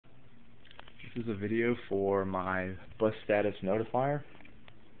This is a video for my bus status notifier.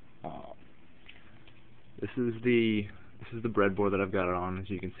 This is the breadboard that I've got it on. As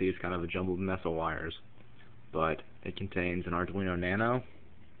you can see, it's kind of a jumbled mess of wires, but it contains an Arduino Nano,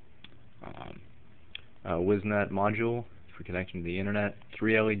 a WizNet module for connecting to the internet,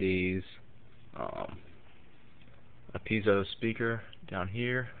 3 LEDs, a piezo speaker down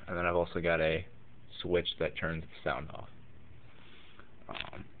here, and then I've also got a switch that turns the sound off.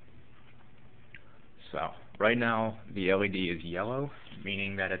 So right now the LED is yellow,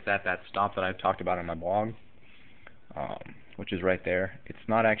 meaning that it's at that stop that I've talked about in my blog, which is right there. It's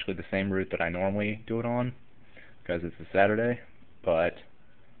not actually the same route that I normally do it on because it's a Saturday, but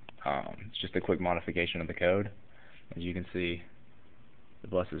it's just a quick modification of the code. As you can see, the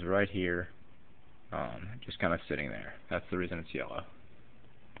bus is right here, just kind of sitting there. That's the reason it's yellow.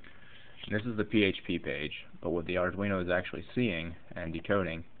 And this is the PHP page, but what the Arduino is actually seeing and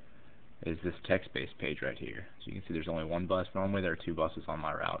decoding is this text-based page right here. So you can see there's only one bus. Normally there are 2 buses on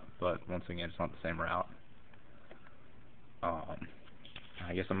my route, but once again it's not the same route.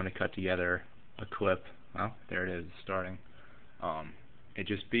 I guess I'm going to cut together a clip. Oh, there it is, starting. It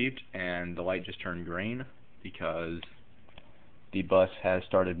just beeped and the light just turned green because the bus has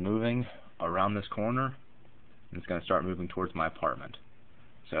started moving around this corner and it's going to start moving towards my apartment.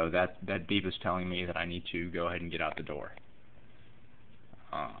 So that beep is telling me that I need to go ahead and get out the door.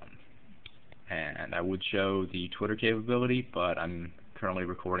 And I would show the Twitter capability, but I'm currently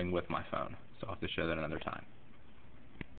recording with my phone, so I'll have to show that another time.